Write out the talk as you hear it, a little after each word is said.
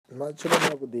Matshelo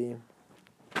mavhuḓi.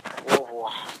 Wo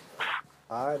vuwa.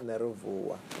 Nṋe ro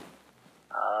vuwa.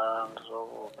 Ndi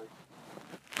zwavhuḓi.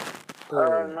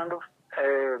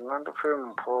 Nṋe ndi pfhi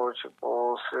mpho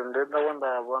tshiposi ndi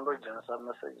nda vha ndo dzhenisa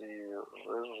mesedzhi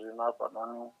zwezwino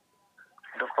hafhanoni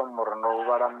ndi khombo uri ndo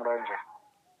huvhala mulenzhe.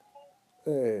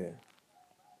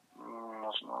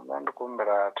 Zwino nda ndi khou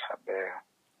humbela thabelo.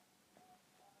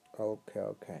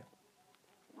 Okay.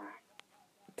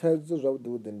 Thaidzo zwavhuḓi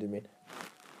vhuḓi ndi mini?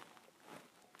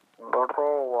 Ndo to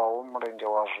wa hu mulenzhe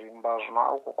wa zwimba zwino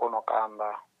a u khou kona u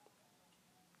kanda.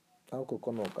 A u khou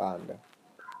kona u kanda.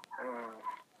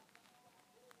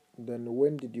 Then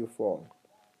when did you fall?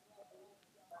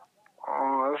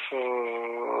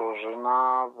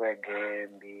 Zwina vhege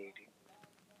mbili.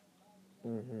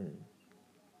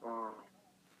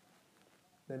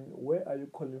 Then where are you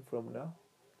calling from now?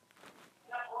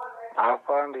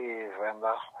 Hafha ndi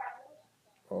Venḓa.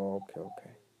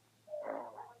 Okay.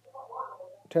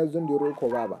 Thaidzo ndi uri u khou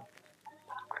vhavha?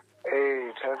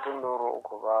 Thaidzo ndi uri u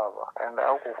khou vhavha ende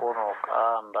a u khou kona u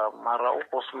kanda mara u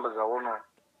khou sumbedza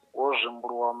wo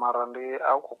zwimbuluwa mara ndi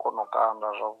a u khou kona u kanda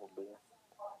zwavhuḓi.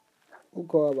 U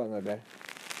khou vhavha nga gai?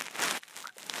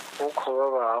 U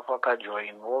khou vhavha hafha kha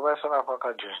join. Wo vhaisala hafha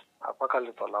kha join. Hafha kha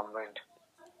ḽiṱo ḽa mulenzhe.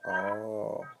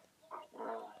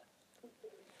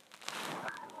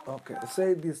 Okay,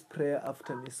 say this prayer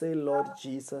after me. Say, Lord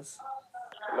Jesus.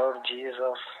 Lord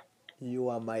Jesus. You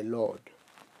are my Lord.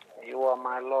 You are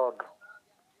my Lord.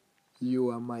 You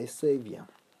are my Savior.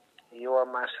 You are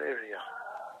my Savior.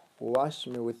 Wash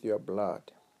me with your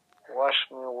blood. Wash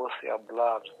me with your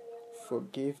blood.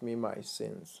 Forgive me my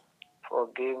sins.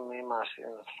 Forgive me my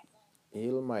sins.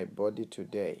 Heal my body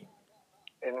today.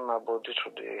 In my body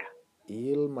today.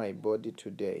 Heal my body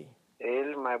today.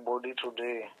 Heal my body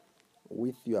today.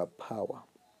 With your power.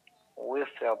 With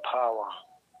your power.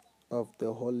 Of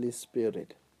the Holy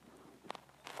Spirit.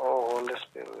 Oh, Holy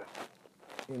Spirit.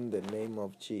 In the name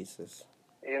of Jesus.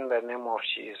 In the name of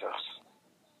Jesus.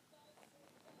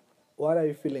 What are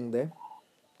you feeling there?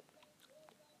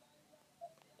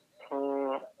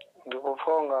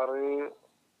 Ndikupfa ungari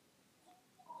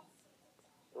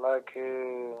like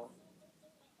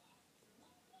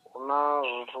una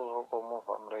zwithu zwo khou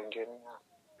mufha mulenzheni.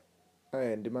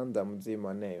 Ndi maanḓa mudzimu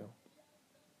aneyo.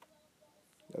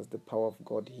 That's the power of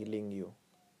God healing you.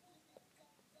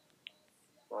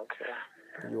 Okay.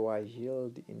 You are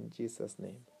healed in Jesus'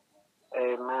 name.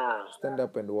 Amen. Stand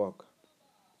up and walk.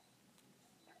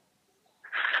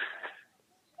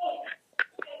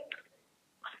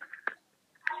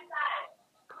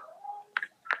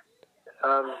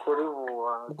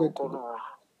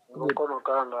 Ndikona u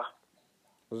kanda.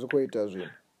 Zwi khou ita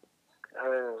zwino?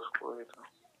 Zwi khou ita.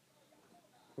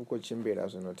 U khou tshimbila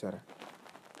zwino thara?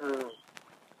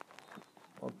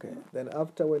 Okay. Then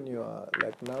after when you are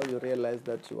like now you realize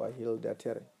that you are healed,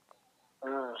 Terry.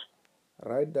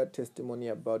 Write that testimony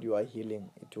about your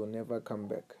healing. It will never come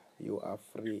back. You are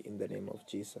free in the name of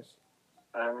Jesus.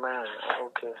 Amen.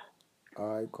 Okay.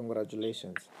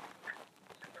 Congratulations.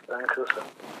 Thank you, sir.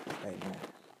 Amen.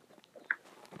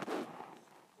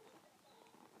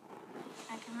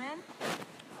 I come in?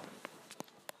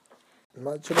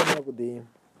 Matshelo mavhuḓi.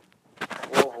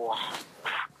 Wo vuwa.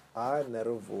 Nṋe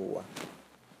ro vuwa.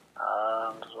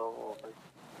 Ndi zwavhuḓi.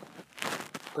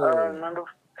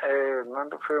 Nṋe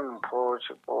ndi pfhi mpho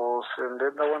tshiposi ndi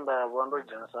nda vha ndo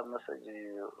dzhenisa mesedzhi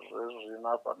zwezwino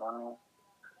hafhanoni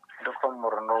ndi khombo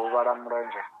uri ndo huvhala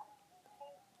mulenzhe.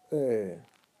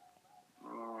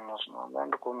 Zwino nda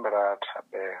ndi khou humbela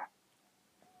thabelo.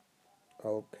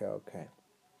 Okay.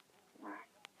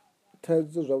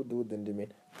 Thaidzo zwavhuḓi vhuḓi ndi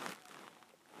mini?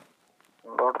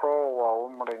 Ndo to wa hu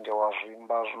mulenzhe wa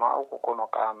zwimba zwino a u khou kona u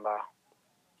kanda.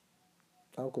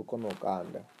 A u khou kona u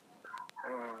kanda.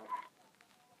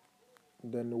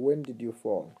 Then when did you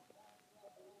fall?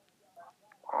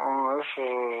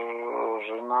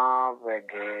 Zwina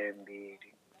vhege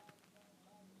mbili.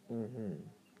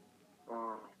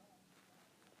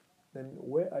 Then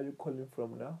where are you calling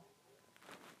from now?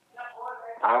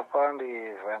 Hafha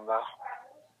ndi Venḓa.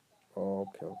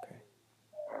 Okay.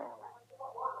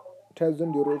 Thaidzo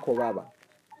ndi uri u khou vhavha?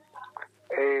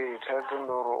 Thaidzo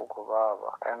ndi uri u khou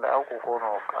vhavha ende a u khou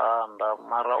kona u kanda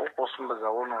mara u khou sumbedza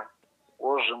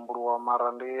wo zwimbuluwa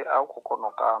mara ndi a u khou kona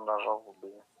u kanda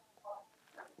zwavhuḓi.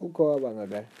 U khou vhavha nga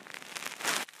gai?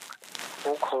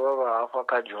 U khou vhavha hafha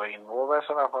kha join. Wo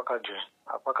vhaisala hafha kha join.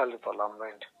 Hafha kha ḽiṱo ḽa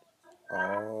mulenzhe.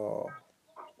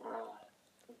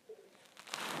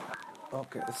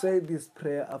 Okay, say this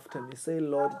prayer after me. Say,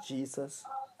 Lord Jesus.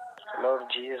 Lord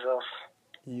Jesus.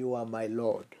 You are my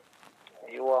Lord.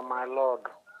 You are my Lord.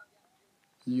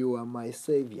 You are my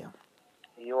Savior.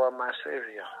 You are my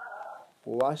Savior.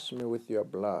 Wash me with your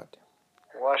blood.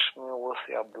 Wash me with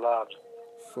your blood.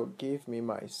 Forgive me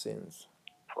my sins.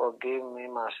 Forgive me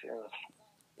my sins.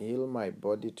 Heal my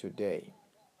body today.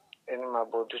 In my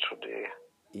body today.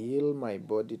 Heal my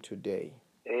body today.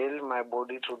 Heal my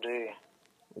body today.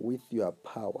 With your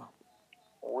power.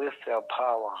 With your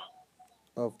power.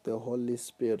 Of the Holy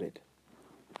Spirit.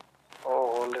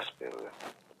 Oh, Holy Spirit.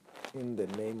 In the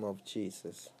name of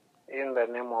Jesus. In the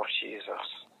name of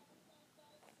Jesus.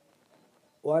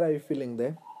 What are you feeling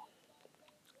there?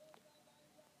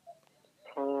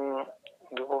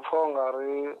 Ndikupfa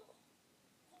ungari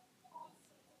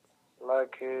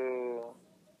like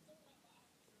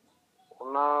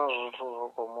una zvithu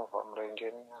zvokomovha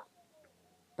murenjeni.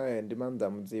 Ndi maanḓa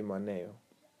mudzimu aneyo.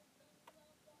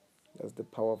 That's the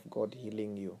power of God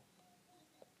healing you.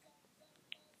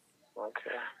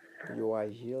 Okay. You are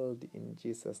healed in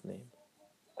Jesus' name.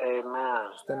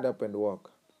 Amen. Stand up and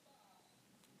walk.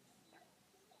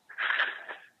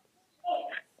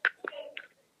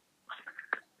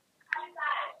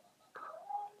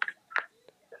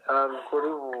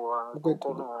 Ndikurivuwa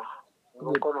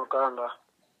ndikono kanda.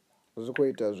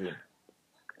 Zvikuita zvino.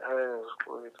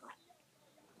 Zvikuita.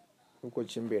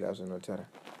 Ukuchimbira zvino tara.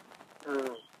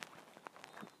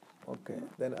 Okay.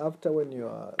 Then after when you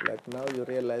are like now you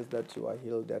realize that you are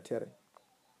healed, Terry.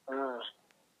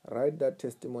 Write that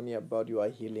testimony about your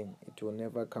healing. It will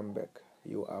never come back.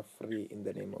 You are free in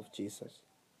the name of Jesus.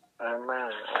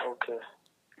 Amen. Okay.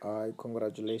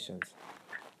 Congratulations.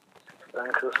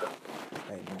 Thank you, sir.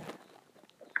 Amen.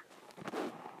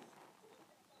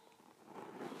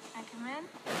 I come in?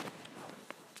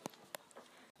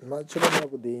 Matchulo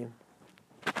makudi.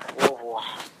 Vuwa.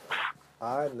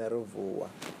 Neruvuwa.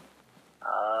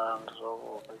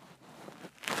 Ndizovuwa.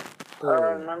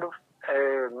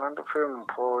 Nandipfe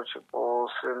mpho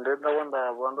chiposi ndenda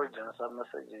ndavha ndo dzhenisa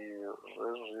message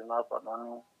zwezwino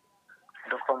hafhanoni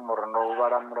ndi khombo ndo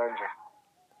uvhala mulenzhe.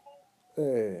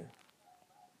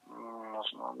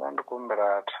 Zwino nda ndi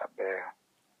kumbela thabelo.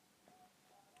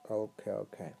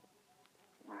 Okay.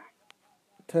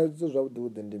 Thaidzo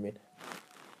zwavhuḓi ndi mini?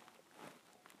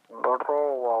 Ndo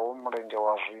tou wa hu mulenzhe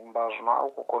wa zwimba zwino a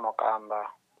u khou kona u kanda.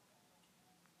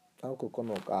 A u khou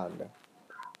kona u kanda.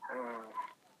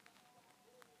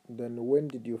 Then when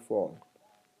did you fall?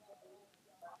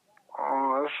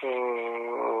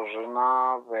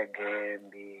 Zwina vhege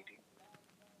mbili.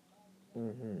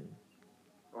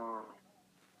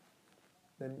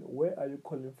 Then where are you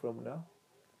calling from now?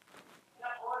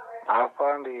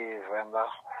 Hafha ndi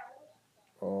Venḓa.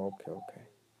 Okay.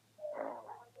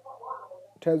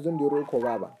 Thaidzo ndi uri u khou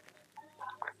vhavha?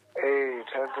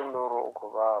 Thaidzo ndi uri u khou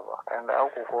vhavha ende a u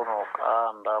khou kona u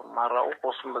kanda mara u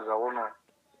khou sumbedza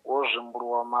wo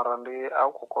zwimbuluwa mara ndi a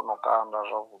u khou kona u kanda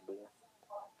zwavhuḓi.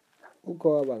 U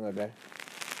khou vhavha nga gai?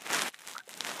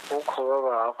 U khou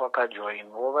vhavha hafha kha join.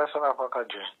 Wo vhaisala hafha kha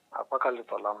join. Hafha kha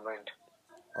ḽiṱo ḽa mulenzhe.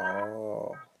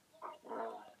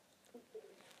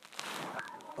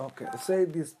 Okay, say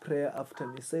this prayer after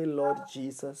me. Say, Lord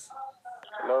Jesus.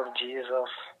 Lord Jesus.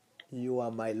 You are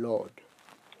my Lord.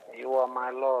 You are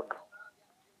my Lord.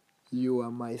 You are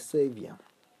my Savior.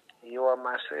 You are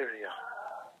my Savior.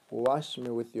 Wash me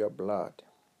with your blood.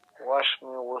 Wash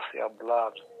me with your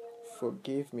blood.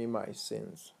 Forgive me my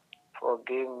sins.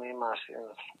 Forgive me my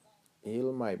sins.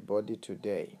 Heal my body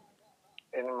today.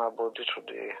 In my body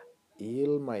today.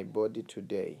 Heal my body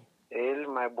today. Heal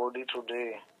my body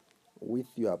today.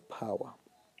 With your power.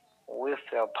 With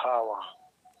your power.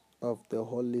 Of the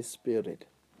Holy Spirit.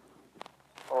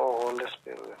 Oh, Holy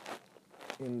Spirit.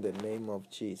 In the name of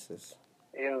Jesus.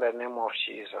 In the name of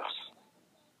Jesus.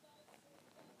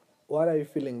 What are you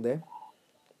feeling there?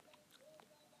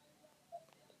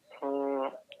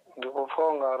 Ndikupfa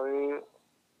ungari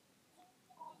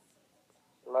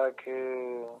like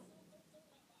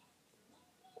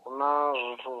una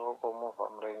zvithu zvokomovha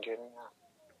murenjeni.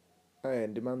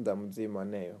 Ndi maanḓa mudzimu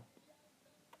aneyo.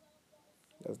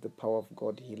 That's the power of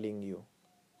God healing you.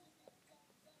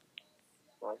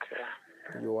 Okay.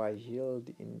 You are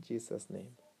healed in Jesus'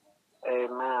 name.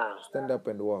 Amen. Stand up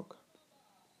and walk.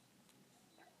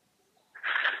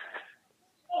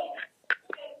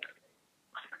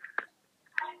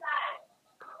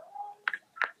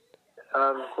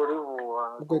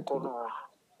 Ndikurivuwa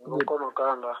ndikono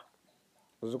kanda.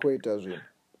 Zvikuita zvino.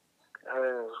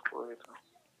 Zvikuita.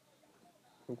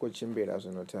 Ukuchimbira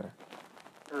zvino tara.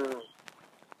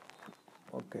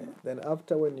 Okay. Then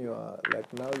after when you are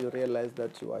like now you realize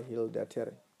that you are healed,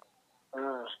 Terry.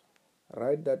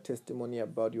 Write that testimony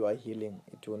about your healing.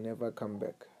 It will never come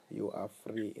back. You are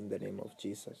free in the name of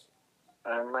Jesus.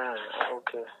 Amen.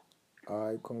 Okay.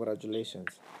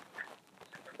 Congratulations.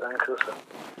 Thank you, sir.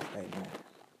 Amen.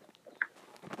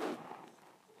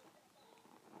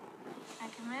 I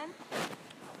come in?